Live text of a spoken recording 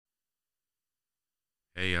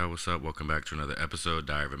Hey y'all, what's up? Welcome back to another episode,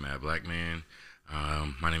 Diary of a Mad Black Man.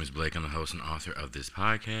 My name is Blake. I'm the host and author of this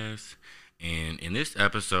podcast. And in this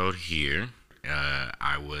episode here,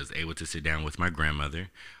 I was able to sit down with my grandmother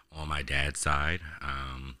on my dad's side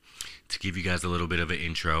to give you guys a little bit of an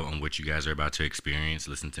intro on what you guys are about to experience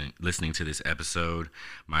listening to this episode.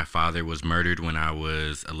 My father was murdered when I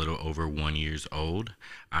was a little over 1 years old.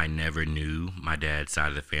 I never knew my dad's side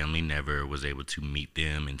of the family, never was able to meet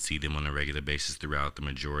them and see them on a regular basis throughout the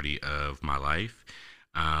majority of my life.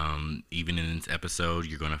 Even in this episode,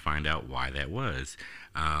 you're going to find out why that was.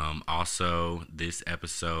 Also, this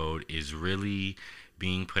episode is really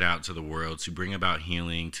being put out to the world to bring about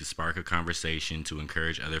healing, to spark a conversation, to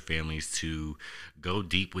encourage other families to go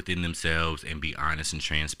deep within themselves and be honest and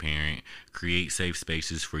transparent, create safe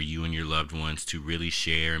spaces for you and your loved ones to really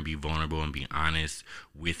share and be vulnerable and be honest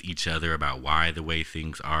with each other about why the way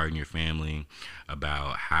things are in your family,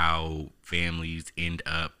 about how families end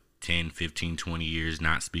up 10, 15, 20 years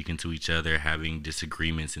not speaking to each other, having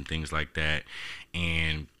disagreements and things like that.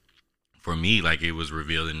 And for me, like, it was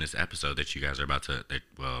revealed in this episode that you guys are about to,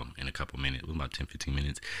 well, in a couple minutes, about 10, 15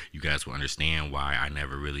 minutes, you guys will understand why I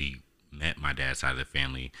never really met my dad's side of the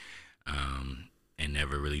family, and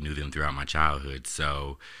never really knew them throughout my childhood.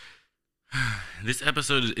 So this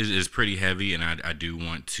episode is pretty heavy, and I do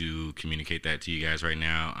want to communicate that to you guys right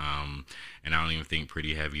now. And I don't even think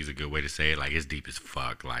pretty heavy is a good way to say it. Like, it's deep as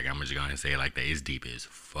fuck. Like, I'm just going to say it like that. It's deep as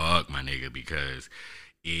fuck, my nigga, because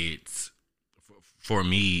it's, for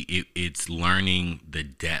me, it's learning the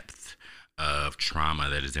depth of trauma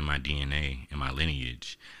that is in my DNA and my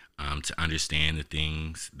lineage. To understand the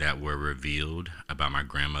things that were revealed about my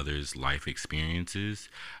grandmother's life experiences,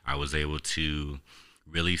 I was able to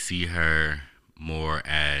really see her more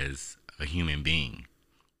as a human being.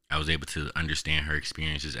 I was able to understand her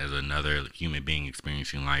experiences as another human being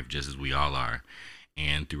experiencing life just as we all are.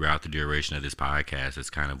 And throughout the duration of this podcast, that's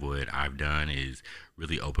kind of what I've done, is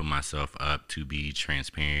really open myself up to be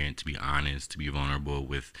transparent, to be honest, to be vulnerable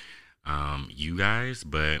with you guys,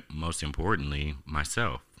 but most importantly,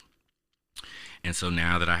 myself. And so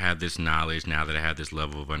now that I have this knowledge, now that I have this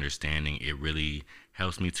level of understanding, it really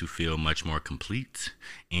helps me to feel much more complete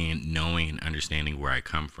in knowing and understanding where I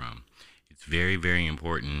come from. It's very, very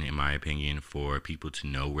important, in my opinion, for people to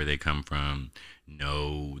know where they come from,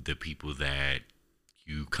 know the people that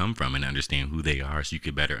you come from, and understand who they are, so you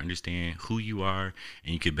could better understand who you are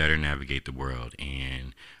and you could better navigate the world.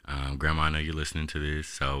 And Grandma, I know you're listening to this,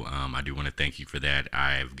 so I do want to thank you for that.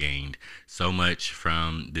 I've gained so much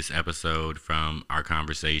from this episode, from our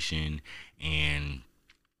conversation, and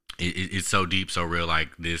it's so deep, so real. Like,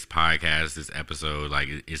 this podcast, this episode, like,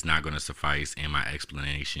 it's not going to suffice in my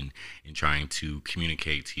explanation in trying to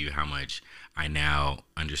communicate to you how much I now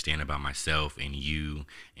understand about myself and you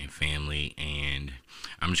and family. And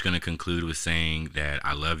I'm just going to conclude with saying that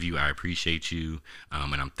I love you, I appreciate you,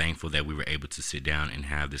 and I'm thankful that we were able to sit down and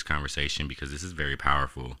have this conversation, because this is very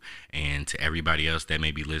powerful. And to everybody else that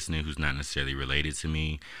may be listening who's not necessarily related to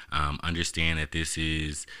me, understand that this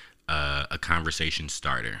is a conversation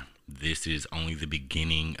starter. This is only the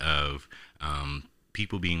beginning of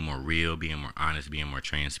people being more real, being more honest, being more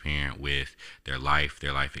transparent with their life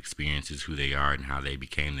experiences, who they are, and how they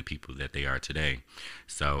became the people that they are today.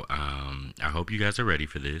 So I hope you guys are ready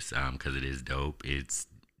for this, because it is dope. It's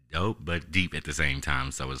dope, but deep at the same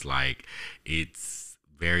time. So it's like, it's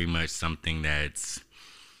very much something that's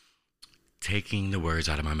taking the words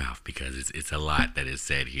out of my mouth, because it's a lot that is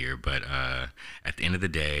said here. But at the end of the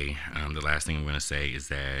day, the last thing I'm going to say is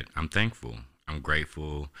that I'm thankful, I'm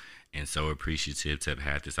grateful, and so appreciative to have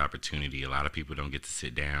had this opportunity. A lot of people don't get to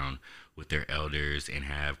sit down with their elders and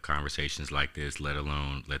have conversations like this, let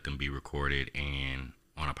alone let them be recorded and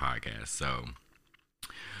on a podcast. So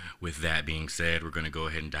with that being said, we're going to go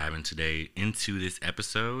ahead and dive into this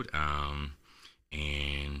episode.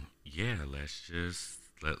 And yeah, let's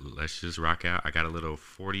just rock out. I got a little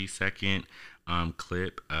 40-second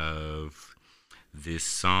clip of this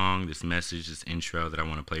song, this message, this intro that I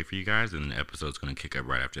want to play for you guys, and the episode's going to kick up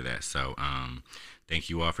right after that. So thank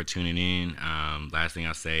you all for tuning in. Last thing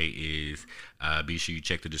I'll say is be sure you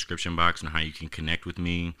check the description box on how you can connect with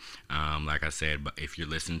me. Like I said, if you're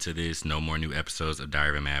listening to this, no more new episodes of Diary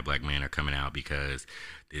of a Mad Black Man are coming out, because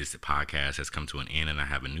this podcast has come to an end, and I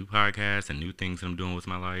have a new podcast and new things that I'm doing with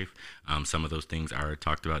my life. Some of those things are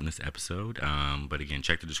talked about in this episode. But again,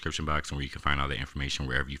 check the description box and where you can find all the information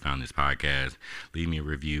wherever you found this podcast. Leave me a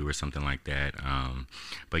review or something like that.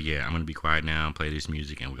 But yeah, I'm going to be quiet now, play this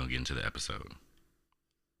music, and we're going to get into the episode.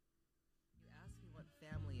 You asked me what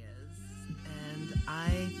family is, and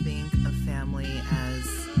I think of family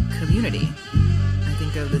as community. I think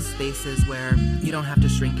think of the spaces where you don't have to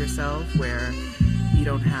shrink yourself, where you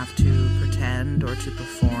don't have to pretend or to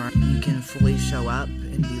perform. You can fully show up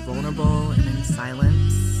and be vulnerable and in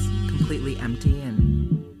silence, completely empty,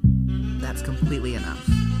 and that's completely enough.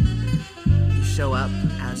 You show up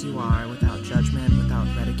as you are without judgment, without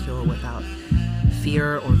ridicule, without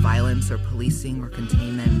fear or violence or policing or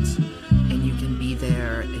containment, and you can be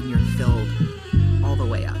there and you're filled all the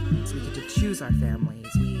way up. So we get to choose our families.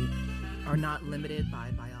 We are not limited by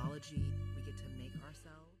biology. We get to make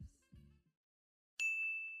ourselves.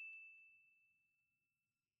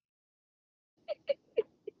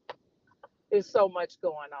 There's so much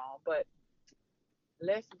going on, but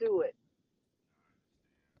let's do it.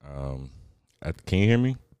 Um, can you hear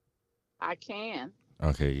me? I can.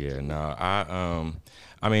 Okay, yeah. No,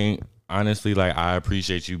 I mean, honestly, like I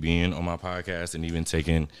appreciate you being on my podcast and even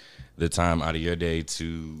taking the time out of your day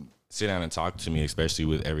to sit down and talk to me, especially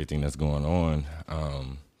with everything that's going on.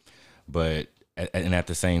 But at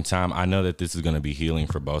the same time, I know that this is going to be healing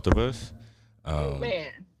for both of us.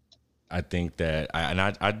 Man, I think that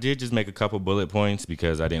I did just make a couple bullet points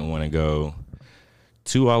because I didn't want to go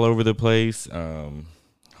too all over the place. Hold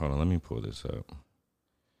on, let me pull this up.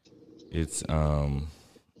 It's but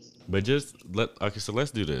okay, so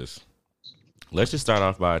let's do this. Let's just start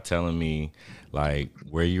off by telling me like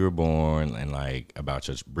where you were born and like about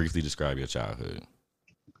briefly describe your childhood.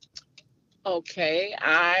 okay.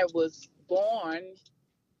 I was born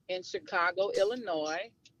in Chicago, Illinois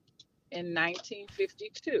in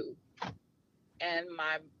 1952, and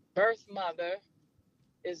my birth mother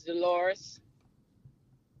is Dolores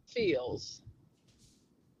Fields.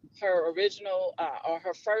 Her original or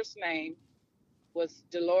her first name was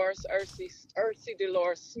Dolores Ursi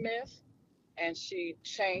Dolores Smith, and she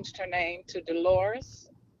changed her name to Dolores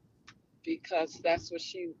because that's what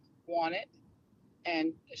she wanted.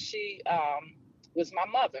 And she was my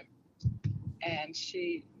mother, and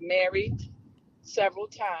she married several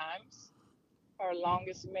times. Her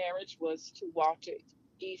longest marriage was to Walter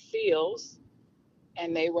E. Fields,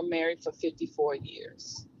 and they were married for 54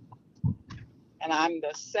 years. And I'm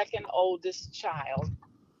the second oldest child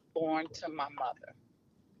born to my mother.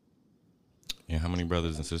 And how many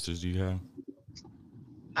brothers and sisters do you have?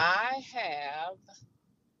 I have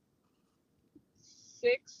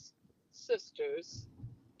 6 sisters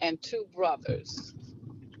and 2 brothers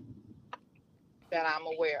that I'm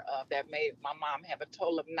aware of that made my mom have a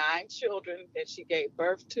total of 9 children that she gave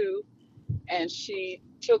birth to. And she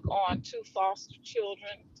took on 2 foster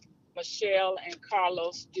children, Michelle and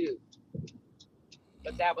Carlos Dew.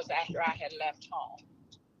 But that was after I had left home.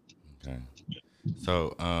 Okay.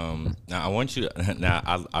 So now I want you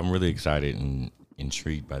to I'm really excited and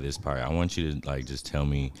intrigued by this part. I want you to like just tell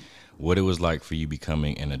me what it was like for you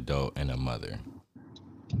becoming an adult and a mother.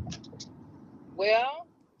 Well,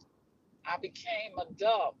 I became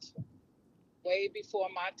adult way before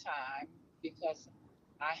my time because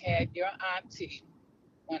I had your auntie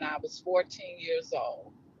when I was 14 years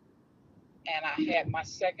old. And I had my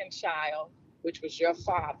second child, which was your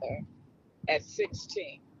father, at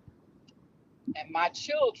 16. And my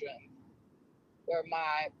children were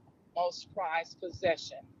my most prized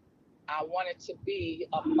possession. I wanted to be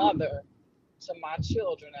a mother to my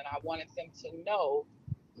children, and I wanted them to know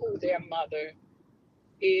who their mother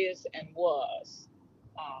is and was.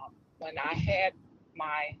 When I had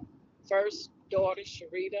my first daughter,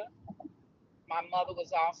 Sharita, my mother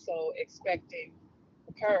was also expecting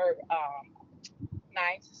her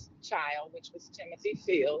ninth child, which was Timothy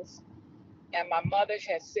Fields. And my mother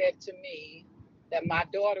had said to me that my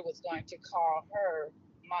daughter was going to call her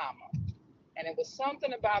mama. And it was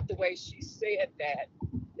something about the way she said that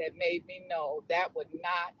that made me know that would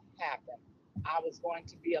not happen. I was going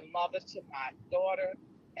to be a mother to my daughter,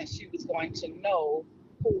 and she was going to know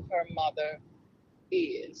who her mother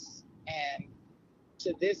is. And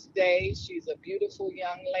to this day, she's a beautiful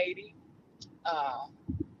young lady, uh,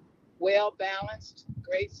 well balanced,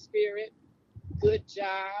 great spirit, good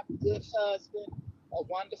job, good husband, a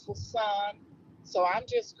wonderful son. So I'm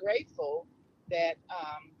just grateful that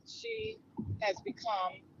she has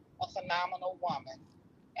become a phenomenal woman.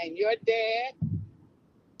 And your dad,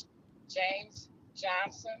 James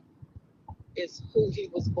Johnson, is who he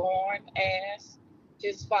was born as.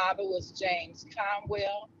 His father was James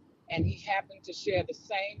Conwell, and he happened to share the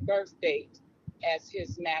same birth date as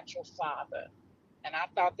his natural father. And I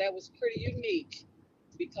thought that was pretty unique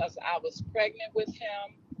because I was pregnant with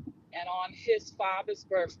him, and on his father's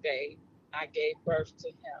birthday, I gave birth to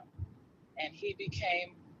him. And he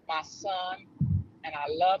became my son, and I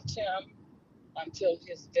loved him until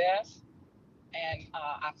his death. And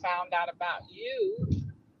I found out about you,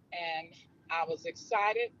 and I was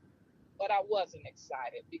excited, but I wasn't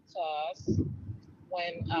excited because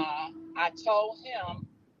when I told him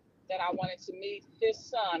that I wanted to meet his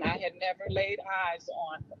son, I had never laid eyes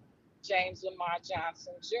on James Lamar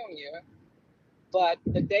Johnson Jr. But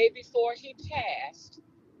the day before he passed,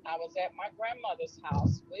 I was at my grandmother's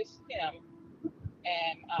house with him,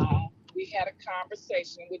 and we had a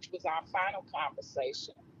conversation, which was our final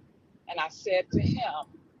conversation. And I said to him,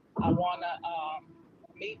 I want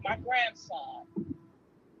to meet my grandson.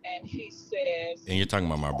 And he says, And you're talking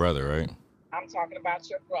about my brother, right? I'm talking about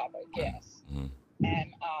your brother, yes. Mm-hmm.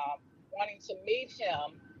 And wanting to meet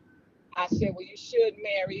him, I said, well, you should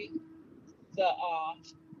marry the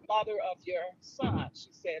mother of your son. She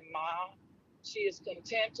said, Ma, she is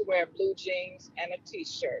content to wear blue jeans and a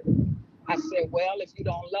t-shirt. I said, well, if you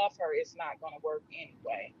don't love her, it's not going to work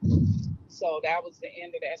anyway. So that was the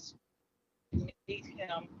end of that. Meet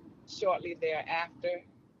him shortly thereafter,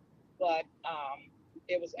 but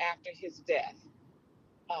it was after his death.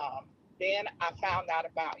 Then I found out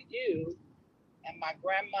about you, and my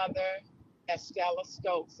grandmother, Estella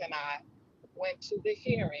Stokes, and I went to the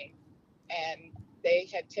hearing, and they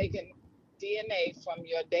had taken DNA from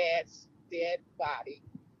your dad's dead body,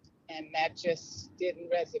 and that just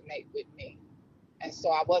didn't resonate with me. And so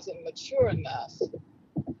I wasn't mature enough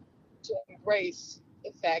to embrace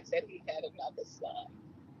the fact that he had another son.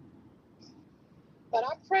 But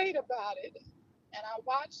I prayed about it, and I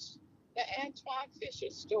watched the Antoine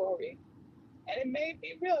Fisher story, and it made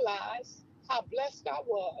me realize how blessed I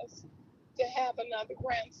was to have another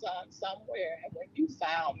grandson somewhere. And when you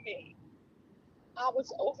found me, I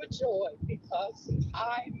was overjoyed because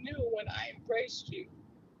I knew when I embraced you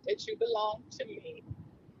that you belonged to me.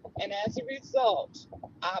 And as a result,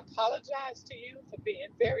 I apologize to you for being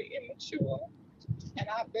very immature. And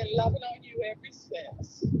I've been loving on you ever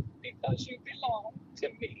since because you belong to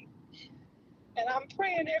me. And I'm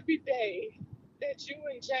praying every day that you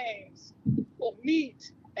and James will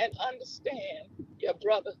meet and understand your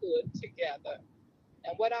brotherhood together.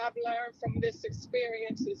 And what I've learned from this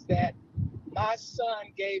experience is that my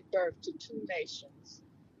son gave birth to two nations,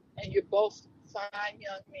 and you're both fine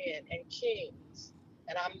young men and kings.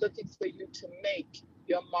 And I'm looking for you to make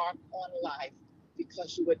your mark on life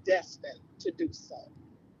because you were destined to do so.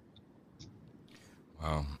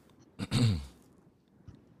 Wow.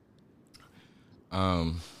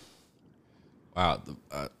 Wow.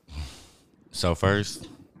 So first,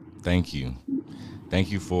 thank you.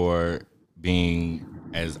 Thank you for being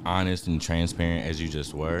as honest and transparent as you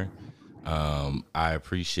just were. I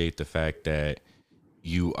appreciate the fact that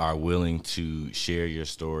you are willing to share your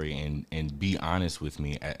story and be honest with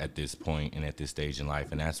me at this point and at this stage in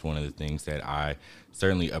life. And that's one of the things that I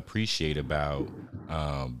certainly appreciate about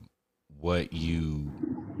what you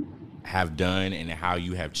have done and how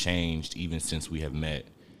you have changed even since we have met.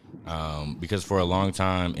 Because for a long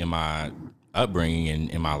time in my upbringing and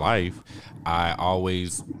in my life, I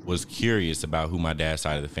always was curious about who my dad's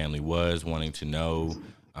side of the family was, wanting to know,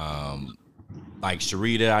 like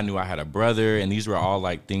Sharita, I knew I had a brother, and these were all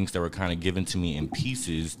like things that were kind of given to me in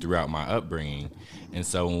pieces throughout my upbringing. And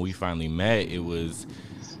so when we finally met, it was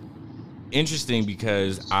interesting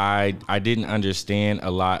because I didn't understand a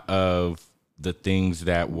lot of the things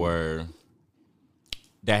that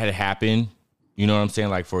had happened. You know what I'm saying?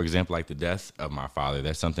 Like, for example, like the death of my father.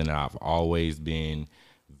 That's something that I've always been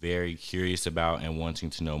very curious about and wanting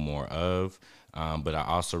to know more of. But I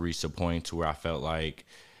also reached a point to where I felt like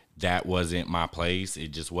that wasn't my place. It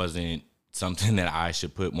just wasn't something that I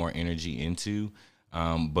should put more energy into.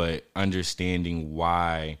 But understanding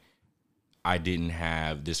why I didn't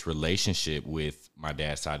have this relationship with my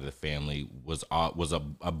dad's side of the family was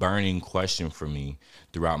a burning question for me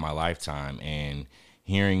throughout my lifetime. And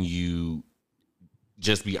hearing you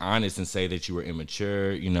just be honest and say that you were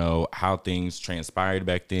immature, you know, how things transpired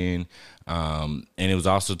back then. And it was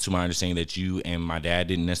also to my understanding that you and my dad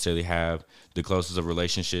didn't necessarily have the closest of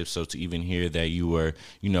relationships. So to even hear that you were,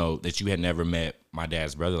 you know, that you had never met my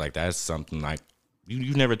dad's brother, like that's something like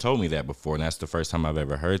you never told me that before. And that's the first time I've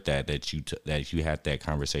ever heard that you had that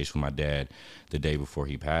conversation with my dad the day before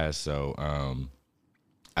he passed. So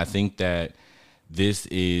I think that this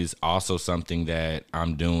is also something that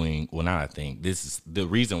I'm doing. Well, not I think. This is the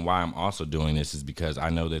reason why I'm also doing this is because I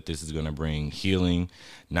know that this is going to bring healing,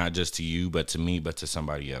 not just to you, but to me, but to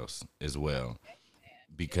somebody else as well.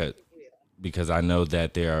 Because I know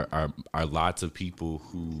that there are lots of people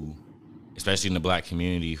who, especially in the Black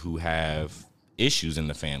community, who have issues in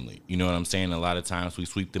the family. You know what I'm saying? A lot of times we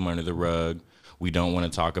sweep them under the rug. We don't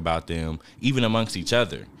want to talk about them, even amongst each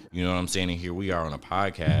other. You know what I'm saying? And here we are on a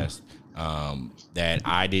podcast that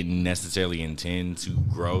I didn't necessarily intend to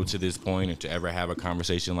grow to this point or to ever have a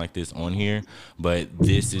conversation like this on here. But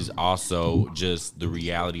this is also just the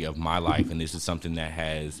reality of my life. And this is something that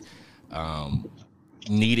has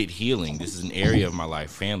needed healing. This is an area of my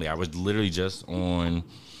life, family. I was literally just on,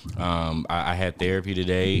 I had therapy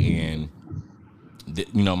today, and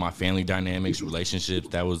my family dynamics, relationships,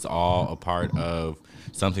 that was all a part of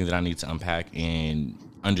something that I need to unpack and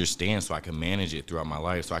understand so I can manage it throughout my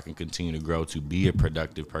life, so I can continue to grow to be a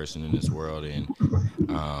productive person in this world. And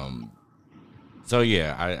so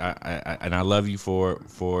yeah, I love you for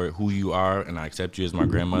who you are, and I accept you as my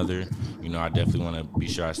grandmother. I definitely want to be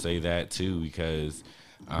sure I say that too, because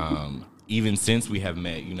even since we have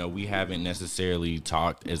met, we haven't necessarily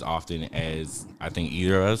talked as often as I think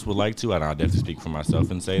either of us would like to. And I'll definitely speak for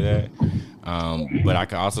myself and say that. But I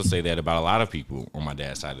can also say that about a lot of people on my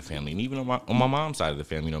dad's side of the family, and even on my mom's side of the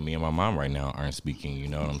family. Me and my mom right now aren't speaking. You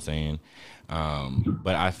know what I'm saying?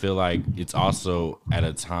 But I feel like it's also at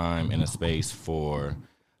a time and a space for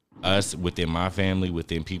us within my family,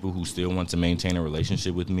 within people who still want to maintain a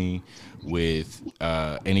relationship with me,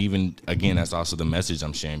 and even again, that's also the message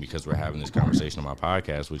I'm sharing, because we're having this conversation on my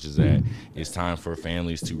podcast, which is that it's time for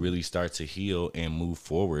families to really start to heal and move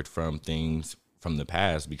forward from things from the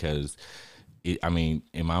past, because in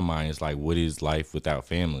my mind, it's like, what is life without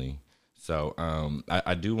family? So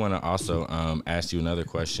I do want to also ask you another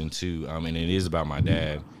question too, and it is about my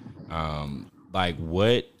dad. Like,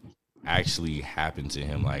 what actually happened to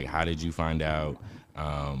him? Like, how did you find out?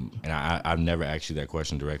 And I've never asked you that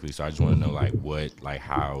question directly, so I just want to know, what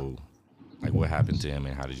happened to him,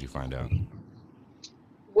 and how did you find out?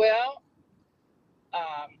 Well,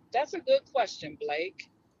 that's a good question, Blake.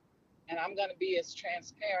 And I'm going to be as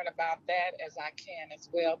transparent about that as I can as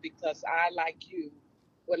well, because I, like you,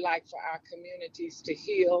 would like for our communities to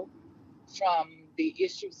heal from the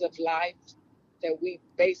issues of life that we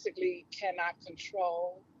basically cannot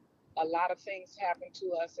control. A lot of things happen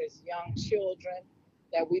to us as young children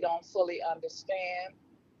that we don't fully understand.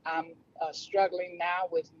 I'm struggling now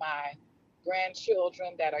with my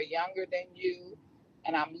grandchildren that are younger than you,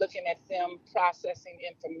 and I'm looking at them processing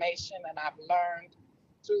information. And I've learned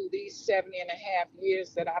through these 70 and a half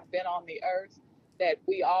years that I've been on the earth that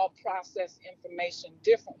we all process information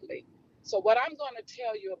differently. So what I'm going to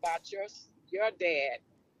tell you about your dad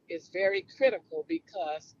is very critical,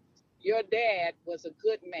 because your dad was a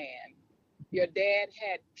good man. Your dad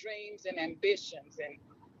had dreams and ambitions, and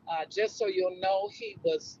just so you'll know, he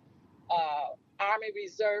was Army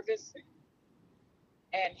reservist,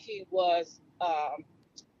 and he was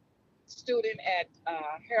student at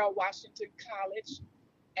Harold Washington College,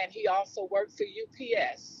 and he also worked for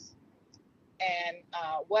UPS. And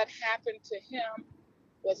what happened to him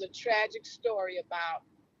was a tragic story about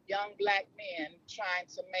young Black men trying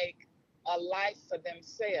to make a life for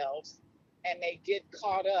themselves, and they get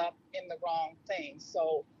caught up in the wrong thing.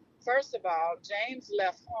 So, first of all, James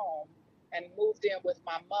left home and moved in with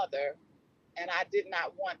my mother, and I did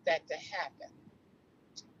not want that to happen.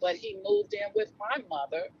 But he moved in with my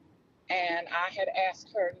mother, and I had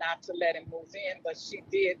asked her not to let him move in, but she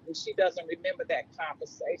did, and she doesn't remember that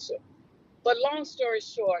conversation. But long story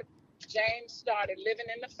short, James started living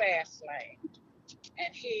in the fast lane,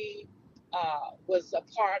 and he was a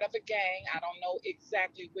part of a gang. I don't know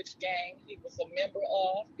exactly which gang he was a member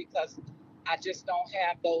of, because I just don't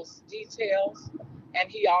have those details. And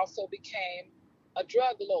he also became a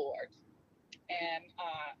drug lord. And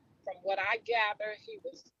from what I gather, he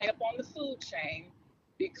was up on the food chain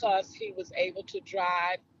because he was able to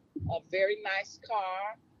drive a very nice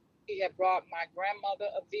car. He had brought my grandmother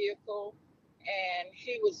a vehicle, and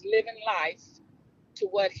he was living life to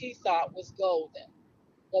what he thought was golden.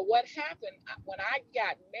 But what happened when I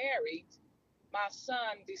got married, my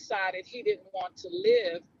son decided he didn't want to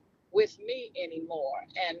live with me anymore.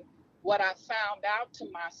 And what I found out, to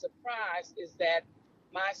my surprise, is that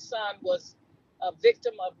my son was a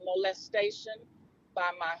victim of molestation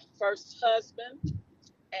by my first husband.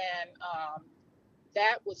 And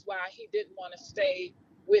that was why he didn't want to stay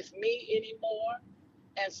with me anymore.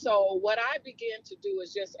 And so, what I began to do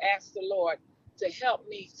is just ask the Lord to help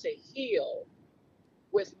me to heal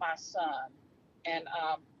with my son. And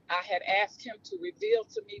I had asked him to reveal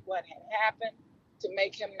to me what had happened, to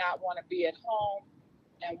make him not want to be at home.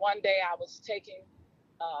 And one day I was taking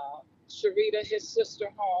Sharita, his sister,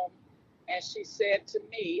 home, and she said to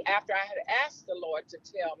me, after I had asked the Lord to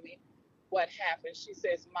tell me what happened, she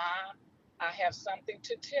says, "Ma, I have something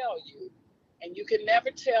to tell you. And you can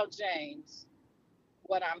never tell James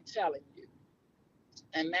what I'm telling you."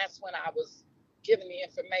 And that's when I was given the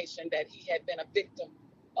information that he had been a victim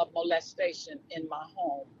of molestation in my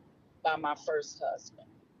home. by my first husband.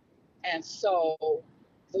 And so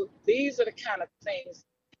these are the kind of things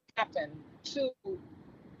that happen to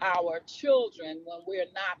our children when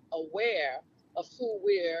we're not aware of who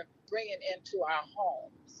we're bringing into our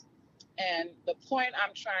homes. And the point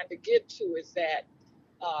I'm trying to get to is that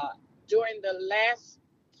uh, during the last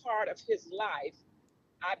part of his life,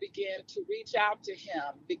 I began to reach out to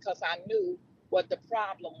him because I knew what the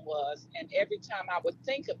problem was. And every time I would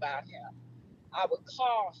think about him, I would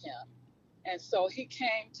call him. And so he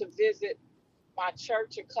came to visit my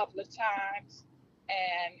church a couple of times.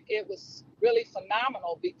 And it was really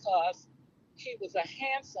phenomenal because he was a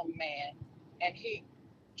handsome man and he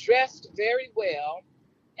dressed very well.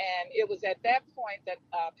 And it was at that point that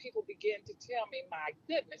people began to tell me, my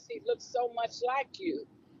goodness, he looks so much like you.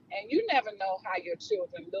 And you never know how your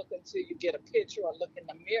children look until you get a picture or look in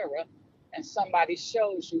the mirror and somebody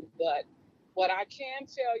shows you. But what I can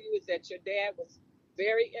tell you is that your dad was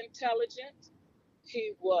very intelligent.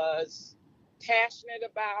 He was passionate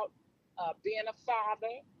about being a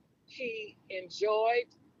father. He enjoyed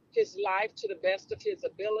his life to the best of his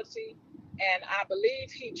ability. And I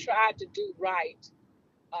believe he tried to do right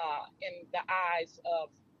in the eyes of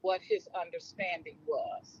what his understanding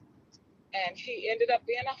was. And he ended up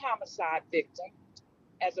being a homicide victim.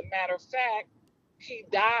 As a matter of fact, he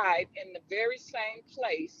died in the very same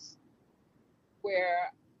place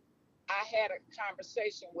where I had a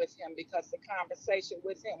conversation with him because the conversation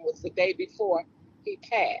with him was the day before he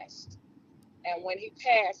passed. And when he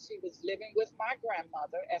passed, he was living with my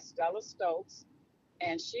grandmother, Estella Stokes,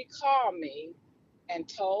 and she called me and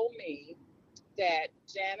told me that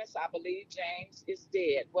Janice, I believe James is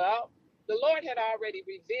dead. Well, the Lord had already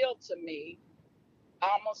revealed to me,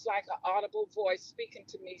 almost like an audible voice speaking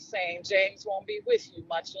to me saying, James won't be with you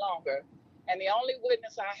much longer. And the only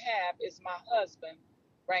witness I have is my husband,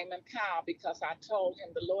 Raymond Powell, because I told him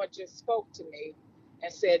the Lord just spoke to me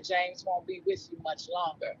and said, James won't be with you much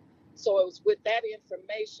longer. So it was with that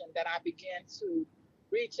information that I began to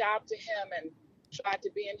reach out to him and try to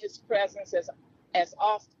be in his presence as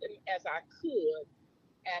often as I could.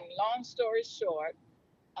 And long story short,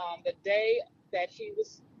 the day that he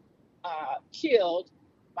was killed,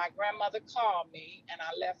 my grandmother called me and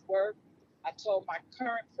I left work. I told my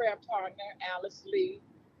current prayer partner, Alice Lee,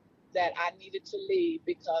 that I needed to leave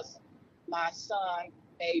because my son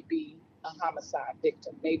may be a homicide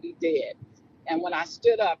victim, may be dead. And when I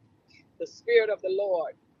stood up, the Spirit of the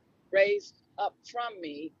Lord raised up from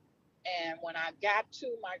me. And when I got to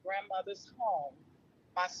my grandmother's home,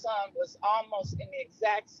 my son was almost in the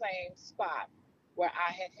exact same spot where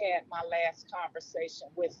I had had my last conversation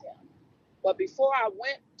with him. But before I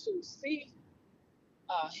went to see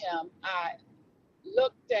him, I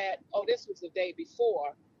looked at, oh, this was the day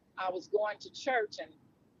before, I was going to church and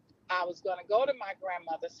I was going to go to my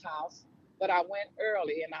grandmother's house, but I went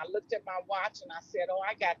early and I looked at my watch and I said, oh,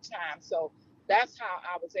 I got time. So that's how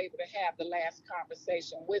I was able to have the last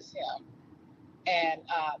conversation with him. And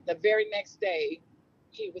the very next day,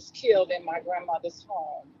 he was killed in my grandmother's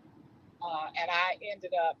home. And I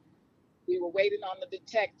ended up, we were waiting on the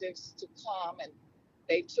detectives to come and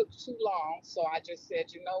they took too long. So I just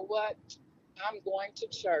said, you know what? I'm going to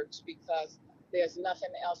church because there's nothing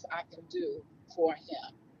else I can do for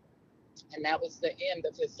him. And that was the end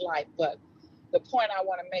of his life. But the point I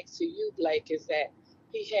want to make to you, Blake, is that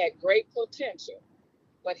he had great potential,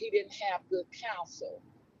 but he didn't have good counsel.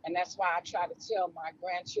 And that's why I try to tell my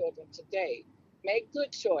grandchildren today, make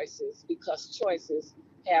good choices because choices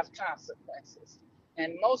have consequences.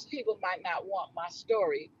 And most people might not want my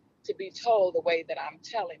story to be told the way that I'm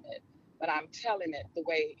telling it, but I'm telling it the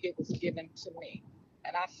way it was given to me.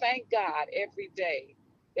 And I thank God every day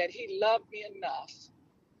that he loved me enough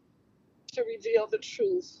to reveal the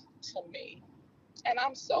truth to me. And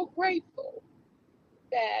I'm so grateful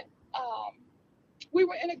that we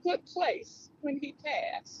were in a good place when he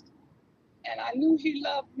passed. And I knew he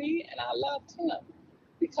loved me and I loved him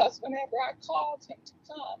because whenever I called him to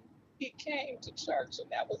come, he came to church, and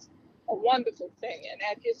that was a wonderful thing. And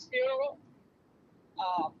at his funeral,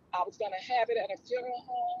 I was going to have it at a funeral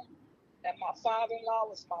home, and my father-in-law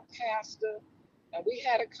was my pastor, and we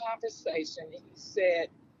had a conversation, and he said,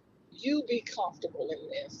 you be comfortable in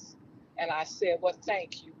this. And I said, well,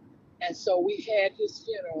 thank you. And so we had his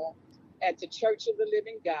funeral at the Church of the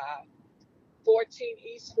Living God, 14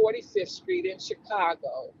 East 45th Street in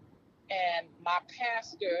Chicago. And my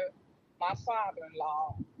pastor, my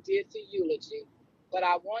father-in-law, did the eulogy. But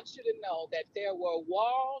I want you to know that there were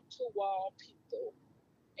wall-to-wall people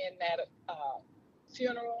in that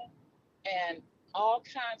funeral, and all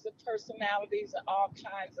kinds of personalities and all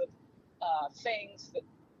kinds of things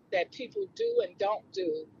that people do and don't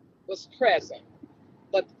do was present.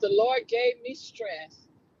 But the Lord gave me strength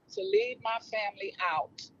to lead my family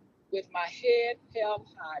out with my head held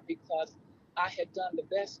high because I had done the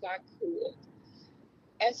best I could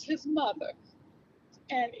as his mother.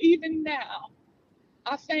 And even now,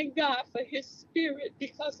 I thank God for his spirit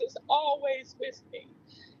because it's always with me.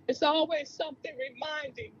 It's always something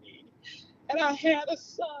reminding me. And I had a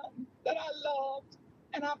son that I loved,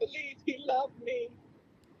 and I believe he loved me.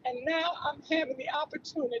 And now I'm having the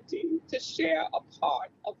opportunity to share a part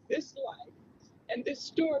of this life and this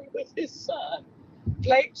story with his son,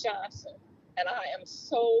 Blake Johnson. And I am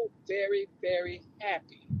so very, very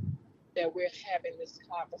happy that we're having this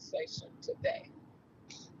conversation today.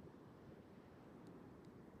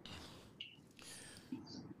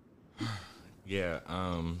 Yeah,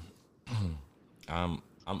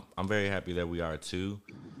 I'm very happy that we are too.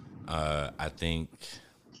 I think,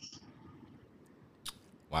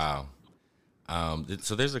 wow.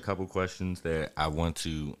 So there's a couple questions that I want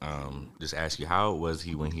to just ask you. How was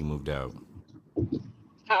he when he moved out?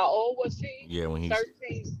 How old was he? Yeah, when he's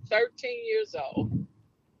 13 years old.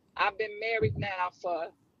 I've been married now for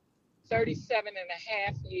 37 and a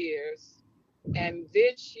half years. And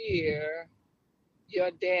this year,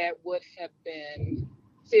 your dad would have been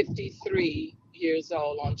 53 years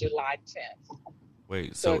old on July 10th.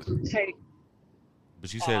 wait. So So, if you take,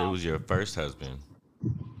 but you said it um, was your first husband.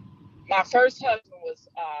 my first husband was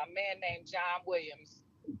a man named John Williams,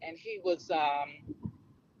 and he was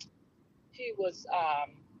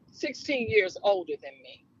 16 years older than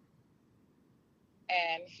me,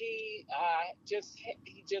 and he just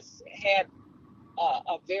had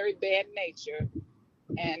a very bad nature,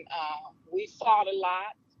 and we fought a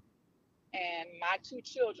lot, and my two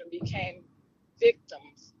children became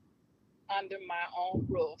victims under my own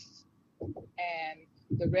roof,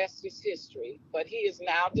 and the rest is history. But he is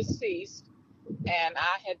now deceased, and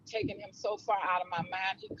I had taken him so far out of my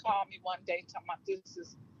mind. He called me one day talking about this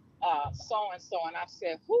is so and so, and I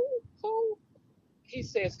said, who? He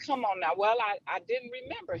says, come on now. Well, I didn't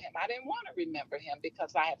remember him. I didn't want to remember him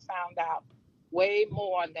because I had found out way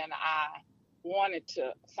more than I wanted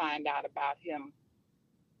to find out about him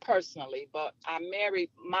personally. But I married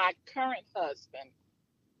my current husband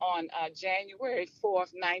on January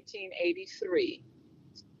 4th, 1983.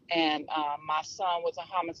 And my son was a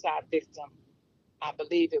homicide victim. I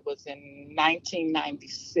believe it was in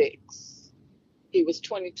 1996. He was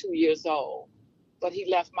 22 years old, but he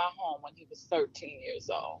left my home when he was 13 years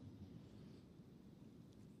old,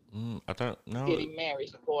 I thought no, getting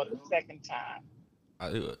married for the second time.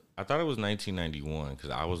 I thought it was 1991 because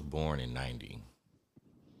I was born in 90.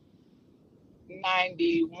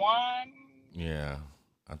 91. Yeah,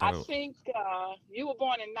 I I thought it. think you were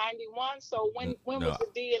born in 91. So when was No, the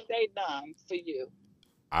DNA done for you?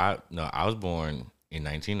 I was born in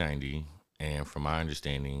 1990, and from my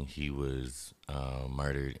understanding, he was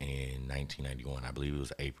murdered in 1991. I believe it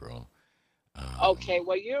was April. Um, Okay,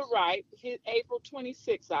 well, you're right. April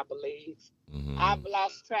 26th, I believe. hmm I've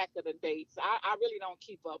lost track of the dates. I really don't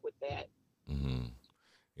keep up with that. hmm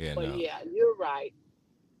Yeah, But no. yeah, you're right.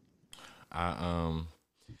 I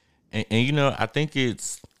and I think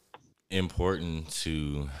it's important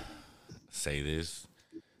to say this.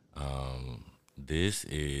 This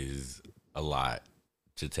is a lot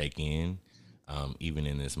to take in, even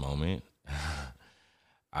in this moment.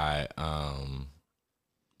 I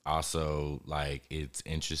also like it's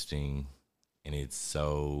interesting and it's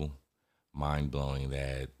so mind blowing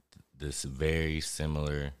that this very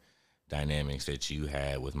similar dynamics that you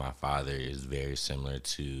had with my father is very similar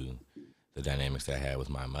to the dynamics that I had with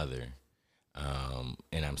my mother.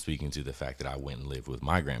 And I'm speaking to the fact that I went and lived with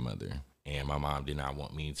my grandmother, and my mom did not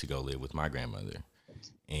want me to go live with my grandmother,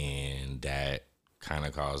 and that kind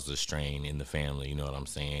of caused a strain in the family. You know what I'm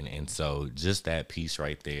saying? And so, just that piece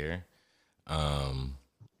right there, um,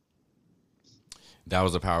 that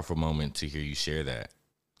was a powerful moment to hear you share that,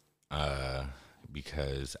 uh,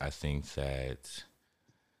 because I think that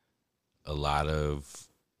a lot of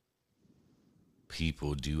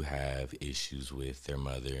people do have issues with their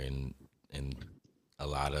mother, and a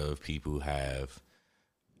lot of people have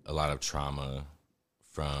a lot of trauma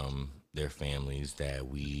from their families that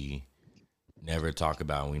we never talk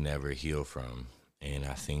about and we never heal from. And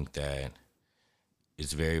I think that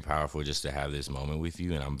it's very powerful just to have this moment with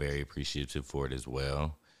you, and I'm very appreciative for it as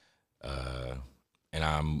well. Uh, and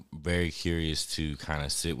I'm very curious to kind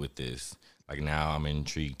of sit with this. Like now, I'm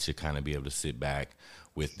intrigued to kind of be able to sit back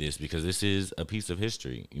with this because this is a piece of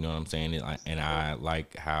history. You know what I'm saying? And I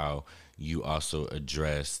like how you also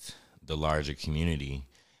addressed the larger community.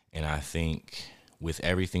 And I think with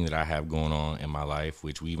everything that I have going on in my life,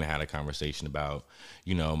 which we even had a conversation about,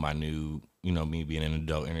 my new, me being an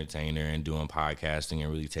adult entertainer and doing podcasting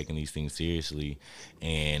and really taking these things seriously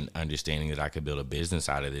and understanding that I could build a business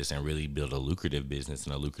out of this and really build a lucrative business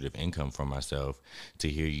and a lucrative income for myself. To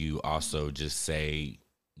hear you also just say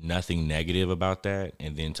nothing negative about that,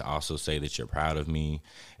 and then to also say that you're proud of me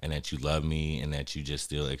and that you love me and that you just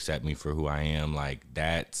still accept me for who I am, like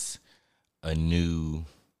that's a new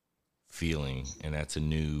feeling, and that's a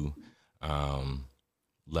new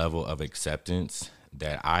level of acceptance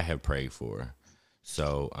that I have prayed for.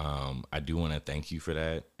 So I do want to thank you for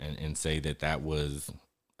that, and say that that was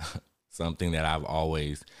something that I've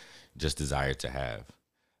always just desired to have.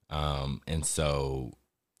 And so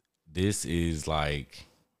this is like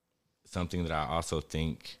something that I also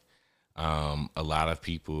think a lot of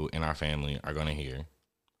people in our family are going to hear.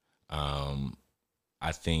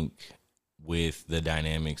 I think with the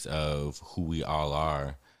dynamics of who we all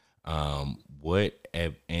are, and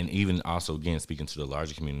even also, again, speaking to the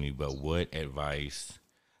larger community, but what advice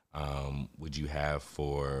would you have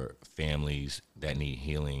for families that need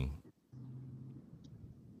healing?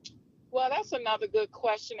 Well, that's another good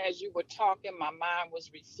question. As you were talking, my mind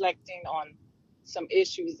was reflecting on some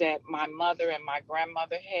issues that my mother and my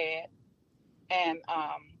grandmother had. And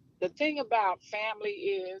the thing about family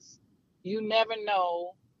is you never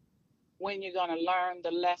know when you're going to learn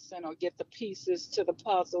the lesson or get the pieces to the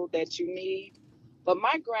puzzle that you need. But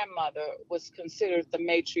my grandmother was considered the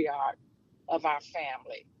matriarch of our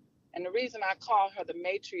family. And the reason I call her the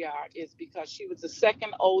matriarch is because she was the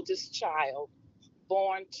second oldest child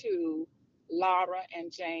born to Laura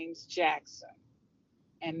and James Jackson.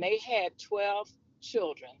 And they had 12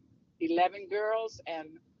 children, 11 girls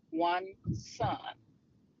and one son.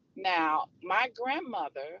 Now, my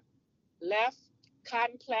grandmother left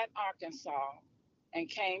Cotton Plat, Arkansas, and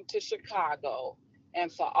came to Chicago.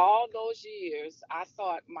 And for all those years, I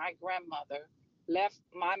thought my grandmother left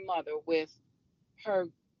my mother with her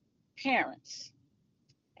parents.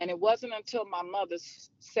 And it wasn't until my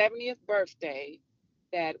mother's 70th birthday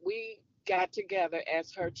that we got together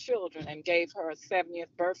as her children and gave her a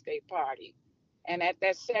 70th birthday party. And at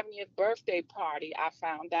that 70th birthday party, I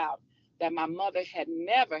found out that my mother had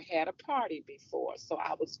never had a party before. So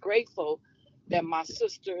I was grateful that my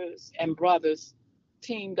sisters and brothers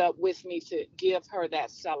teamed up with me to give her that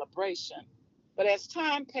celebration. But as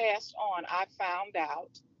time passed on, I found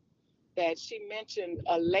out that she mentioned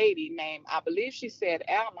a lady named, I believe she said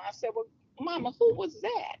Alma. I said, well, Mama, who was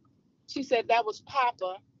that? She said that was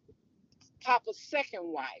Papa's second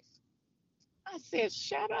wife. I said,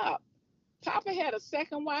 shut up. Papa had a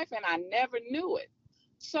second wife and I never knew it.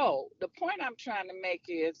 So the point I'm trying to make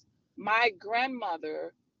is my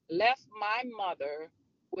grandmother left my mother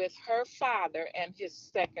with her father and his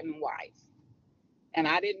second wife. And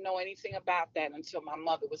I didn't know anything about that until my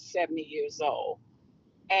mother was 70 years old.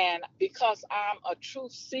 And because I'm a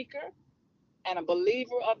truth seeker and a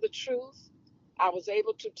believer of the truth, I was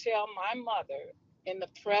able to tell my mother in the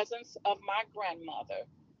presence of my grandmother,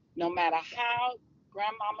 no matter how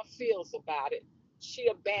grandmama feels about it, she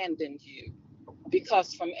abandoned you.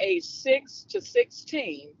 Because from age 6 to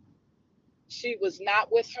 16, she was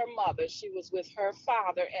not with her mother, she was with her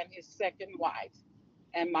father and his second wife.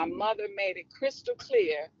 And my mother made it crystal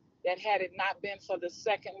clear that had it not been for the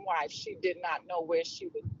second wife, she did not know where she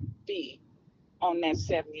would be on that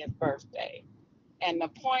 70th birthday. And the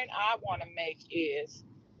point I want to make is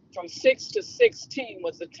from 6 to 16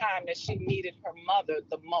 was the time that she needed her mother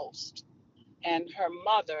the most. And her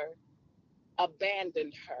mother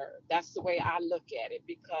abandoned her. That's the way I look at it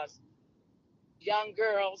because young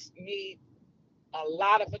girls need a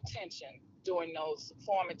lot of attention during those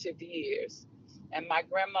formative years. And my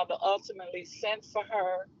grandmother ultimately sent for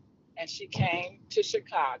her and she came to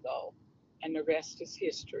Chicago, and the rest is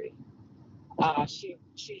history. She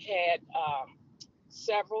had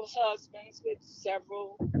several husbands with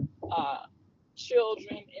several uh,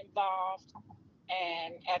 children involved.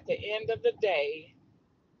 And at the end of the day,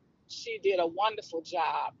 she did a wonderful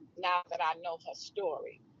job now that I know her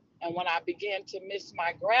story. And when I began to miss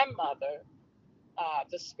my grandmother,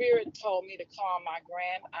 the spirit told me to call my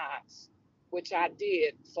grand aunts, which I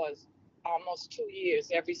did for almost 2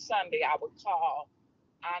 years. Every Sunday, I would call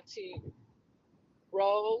Auntie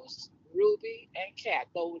Rose, Ruby, and Kat.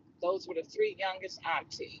 Those were the three youngest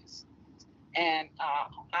aunties. And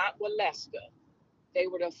Aunt Waleska. They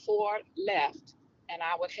were the four left, and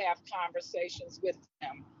I would have conversations with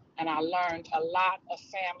them. And I learned a lot of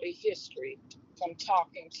family history from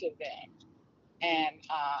talking to them. And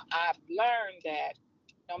I've learned that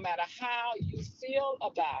no matter how you feel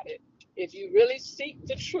about it, If you really seek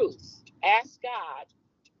the truth, ask God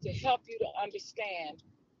to help you to understand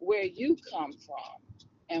where you come from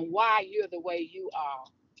and why you're the way you are.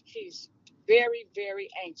 He's very, very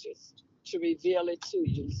anxious to reveal it to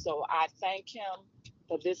you. So I thank him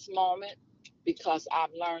for this moment because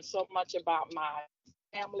I've learned so much about my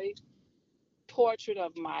family, portrait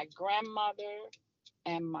of my grandmother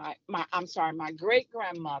and my great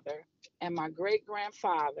grandmother and my great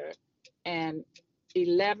grandfather and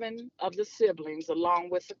 11 of the siblings, along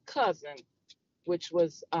with a cousin, which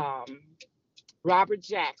was Robert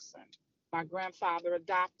Jackson. My grandfather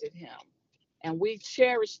adopted him. And we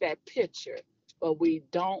cherish that picture, but we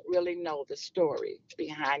don't really know the story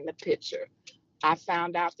behind the picture. I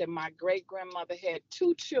found out that my great grandmother had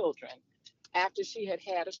two children after she had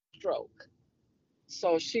had a stroke.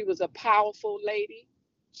 So she was a powerful lady.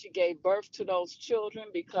 She gave birth to those children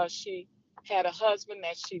because she had a husband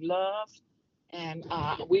that she loved. And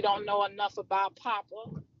we don't know enough about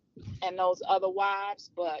Papa and those other wives,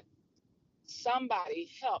 but somebody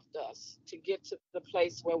helped us to get to the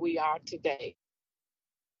place where we are today.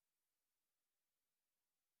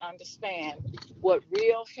 Understand what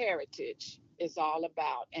real heritage is all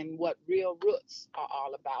about and what real roots are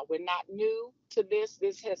all about. We're not new to this.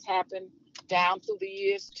 This has happened down through the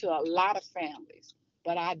years to a lot of families.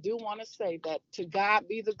 But I do want to say that to God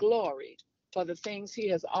be the glory for the things he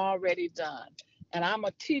has already done. And I'm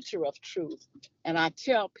a teacher of truth. And I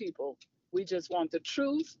tell people we just want the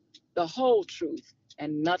truth, the whole truth,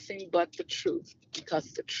 and nothing but the truth,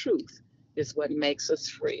 because the truth is what makes us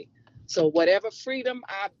free. So whatever freedom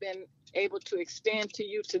I've been able to extend to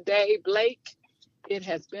you today, Blake, it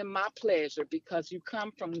has been my pleasure because you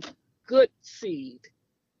come from good seed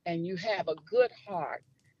and you have a good heart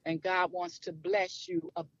and God wants to bless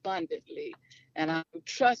you abundantly. And I'm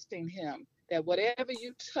trusting him that whatever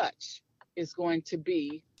you touch is going to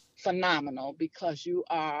be phenomenal because you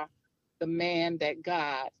are the man that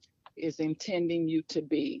God is intending you to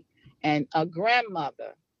be. And a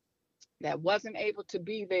grandmother that wasn't able to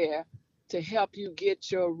be there to help you get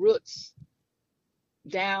your roots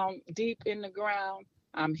down deep in the ground,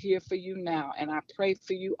 I'm here for you now. And I pray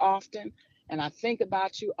for you often. And I think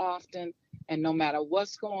about you often. And no matter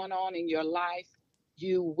what's going on in your life,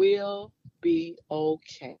 you will be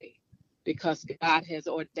okay because God has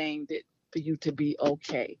ordained it for you to be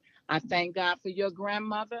okay. I thank God for your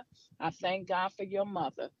grandmother. I thank God for your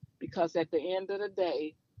mother because at the end of the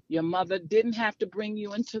day, your mother didn't have to bring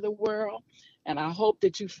you into the world. And I hope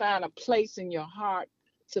that you find a place in your heart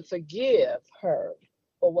to forgive her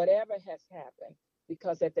for whatever has happened.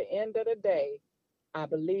 Because at the end of the day, I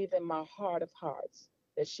believe in my heart of hearts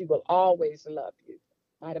that she will always love you.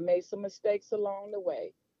 Might have made some mistakes along the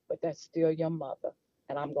way, but that's still your mother.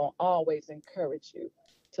 And I'm going to always encourage you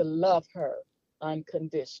to love her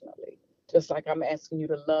unconditionally, just like I'm asking you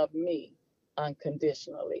to love me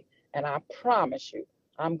unconditionally. And I promise you,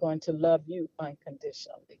 I'm going to love you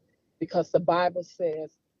unconditionally because the Bible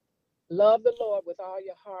says, love the Lord with all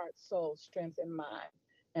your heart, soul, strength, and mind,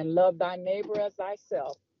 and love thy neighbor as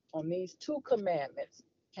thyself. On these two commandments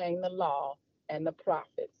hang the law and the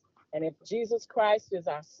prophets. And if Jesus Christ is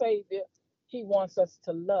our Savior, he wants us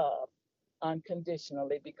to love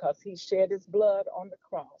unconditionally because he shed his blood on the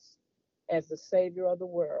cross as the Savior of the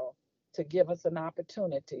world to give us an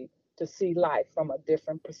opportunity to see life from a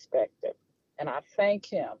different perspective. And I thank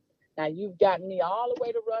him. Now, you've gotten me all the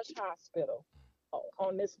way to Rush Hospital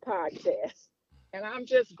on this podcast. And I'm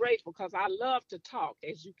just grateful because I love to talk,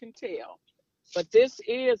 as you can tell. But this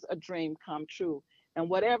is a dream come true. And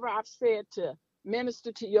whatever I've said to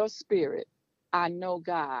minister to your spirit, I know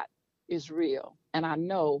God is real. And I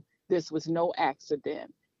know this was no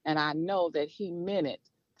accident. And I know that he meant it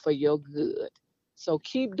for your good. So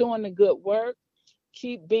keep doing the good work.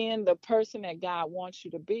 Keep being the person that God wants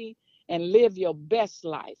you to be and live your best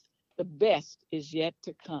life. The best is yet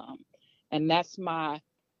to come. And that's my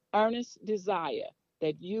earnest desire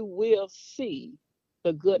that you will see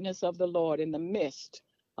the goodness of the Lord in the midst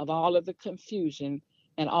of all of the confusion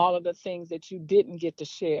and all of the things that you didn't get to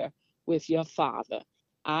share with your father.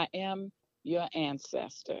 I am your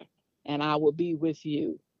ancestor, and I will be with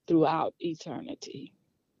you throughout eternity.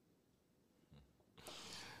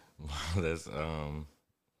 Wow, that's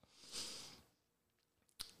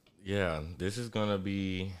yeah, this is gonna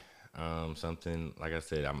be something, like I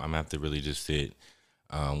said, I'm gonna have to really just sit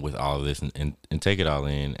with all of this and take it all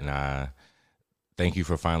in. And I thank you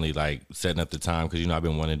for finally like setting up the time because I've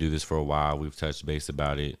been wanting to do this for a while. We've touched base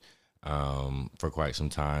about it for quite some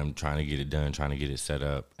time, trying to get it done, trying to get it set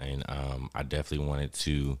up, and I definitely wanted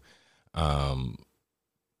to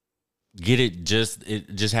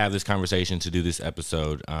just have this conversation to do this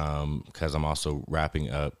episode because I'm also wrapping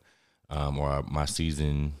up or my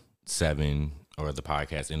season 7, or the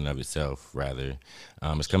podcast in and of itself rather,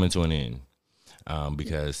 is coming to an end,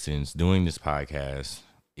 because since doing this podcast,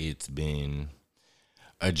 it's been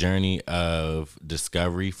a journey of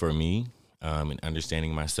discovery for me, and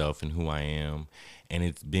understanding myself and who I am. And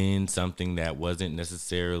it's been something that wasn't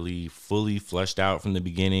necessarily fully fleshed out from the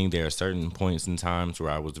beginning. There are certain points in times where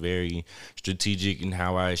I was very strategic in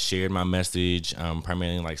how I shared my message,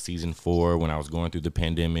 primarily like season 4 when I was going through the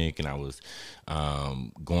pandemic and I was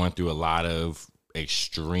going through a lot of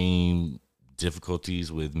extreme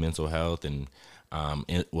difficulties with mental health and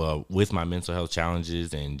with my mental health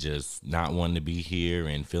challenges and just not wanting to be here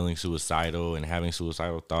and feeling suicidal and having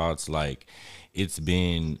suicidal thoughts. Like, it's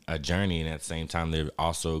been a journey. And at the same time, there are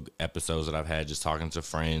also episodes that I've had just talking to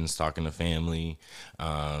friends, talking to family,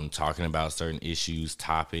 talking about certain issues,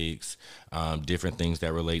 topics, different things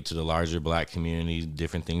that relate to the larger Black community,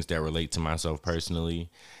 different things that relate to myself personally.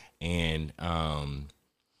 And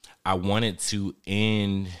I wanted to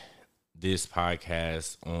end this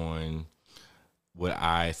podcast on what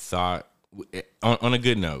I thought, on a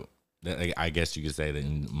good note. I guess you could say that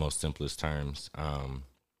in most simplest terms.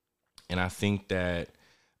 And I think that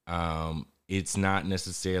it's not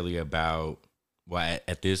necessarily about, well,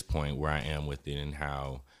 at this point where I am with it and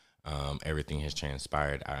how everything has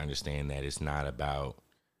transpired, I understand that it's not about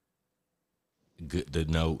the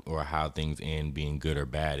note or how things end being good or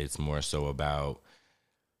bad. It's more so about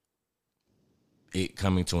it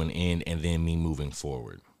coming to an end and then me moving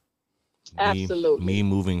forward. Absolutely. Me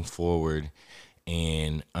moving forward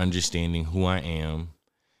and understanding who I am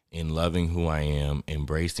and loving who I am,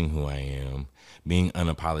 embracing who I am, being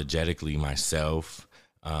unapologetically myself,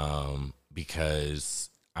 because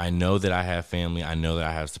I know that I have family. I know that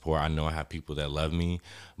I have support. I know I have people that love me.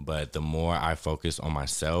 But the more I focus on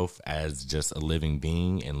myself as just a living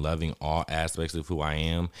being and loving all aspects of who I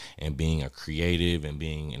am and being a creative and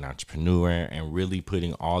being an entrepreneur and really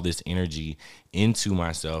putting all this energy into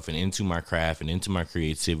myself and into my craft and into my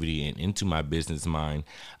creativity and into my business mind,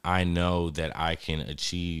 I know that I can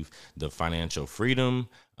achieve the financial freedom,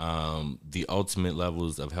 the ultimate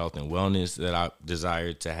levels of health and wellness that I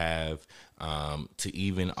desire to have, to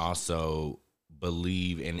even also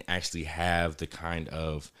believe and actually have the kind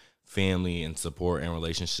of family and support and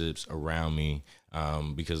relationships around me.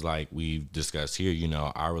 Because like we've discussed here, you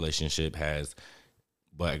know, our relationship has,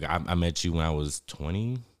 but I met you when I was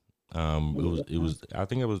 20. It was, I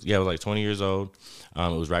think it was like 20 years old.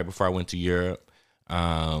 It was right before I went to Europe.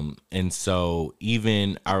 And so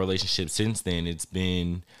even our relationship since then, it's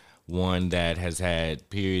been one that has had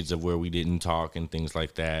periods of where we didn't talk and things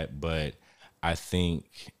like that. But I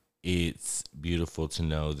think it's beautiful to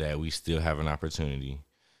know that we still have an opportunity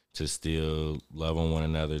to still love on one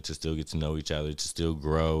another, to still get to know each other, to still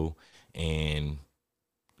grow and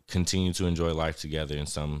continue to enjoy life together in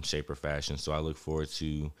some shape or fashion. So I look forward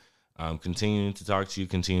to continuing to talk to you,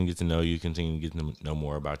 continue to get to know you, continue to get to know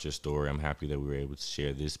more about your story. I'm happy that we were able to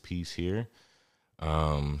share this piece here.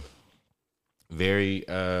 Very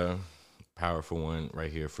powerful one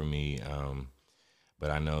right here for me. But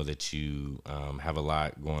I know that you have a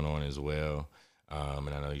lot going on as well. And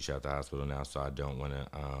I know you're at the hospital now, so I don't want to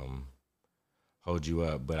hold you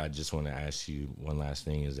up. But I just want to ask you one last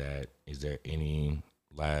thing, is there any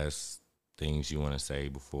last things you want to say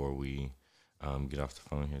before we get off the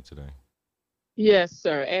phone here today? Yes,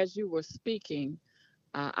 sir. As you were speaking,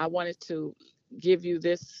 I wanted to give you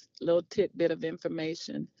this little tidbit of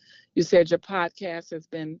information. You said your podcast has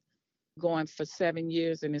been going for 7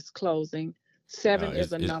 years and it's closing. Seven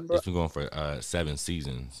is a number. It's been going for 7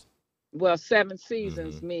 seasons. Well, 7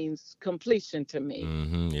 seasons means completion to me.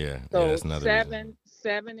 Yeah. So That's another reason.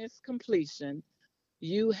 seven is completion.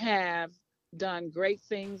 You have done great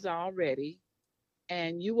things already,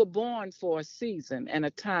 and you were born for a season and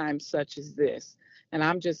a time such as this. And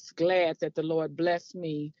I'm just glad that the Lord blessed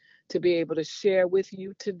me to be able to share with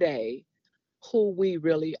you today who we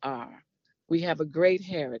really are. We have a great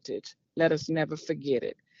heritage. Let us never forget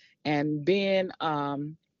it. And being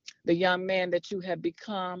the young man that you have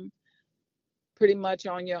become pretty much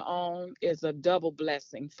on your own is a double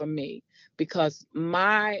blessing for me, because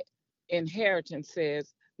my inheritance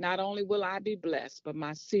says not only will I be blessed, but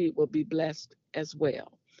my seed will be blessed as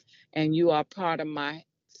well. And you are part of my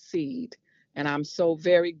seed. And I'm so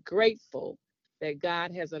very grateful that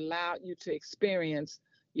God has allowed you to experience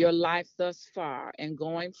your life thus far. And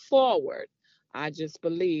going forward, I just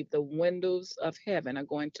believe the windows of heaven are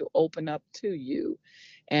going to open up to you.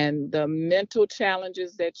 And the mental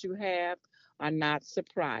challenges that you have are not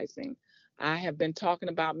surprising. I have been talking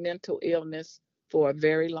about mental illness for a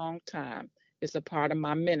very long time. It's a part of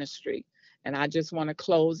my ministry. And I just want to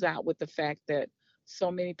close out with the fact that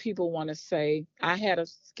so many people want to say,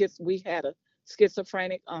 we had a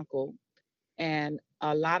schizophrenic uncle, and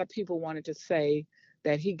a lot of people wanted to say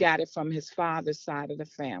that he got it from his father's side of the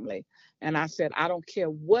family. And I said, I don't care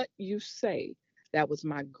what you say. That was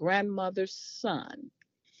my grandmother's son,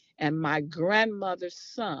 and my grandmother's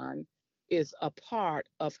son is a part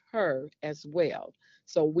of her as well.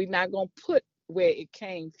 So we're not going to put where it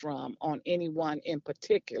came from on anyone in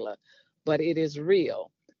particular, but it is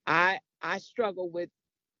real. I struggle with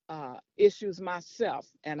issues myself,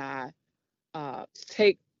 and I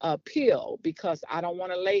take a pill because I don't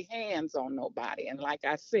want to lay hands on nobody. And like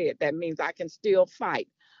I said, that means I can still fight.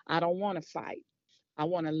 I don't want to fight. I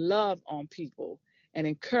want to love on people and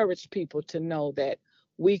encourage people to know that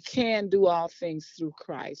we can do all things through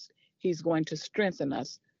Christ. He's going to strengthen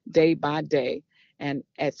us day by day. And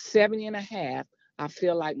at 70 and a half, I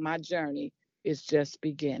feel like my journey is just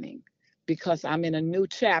beginning because I'm in a new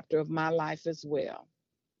chapter of my life as well.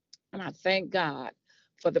 And I thank God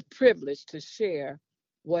for the privilege to share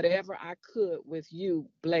whatever I could with you,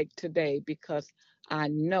 Blake, today, because I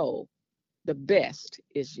know the best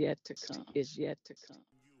is yet to come, is yet to come.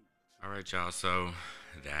 All right, y'all. So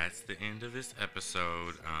that's the end of this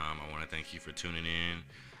episode. I want to thank you for tuning in,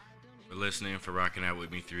 for listening, for rocking out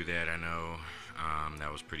with me through that. I know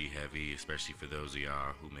that was pretty heavy, especially for those of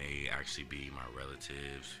y'all who may actually be my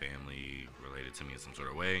relatives, family, related to me in some sort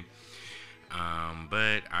of way.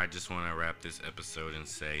 But I just want to wrap this episode and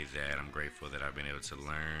say that I'm grateful that I've been able to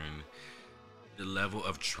learn the level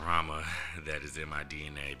of trauma that is in my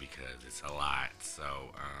DNA, because it's a lot. So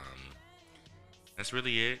that's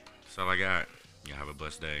really it. That's all I got. Y'all have a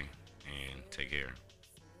blessed day and take care.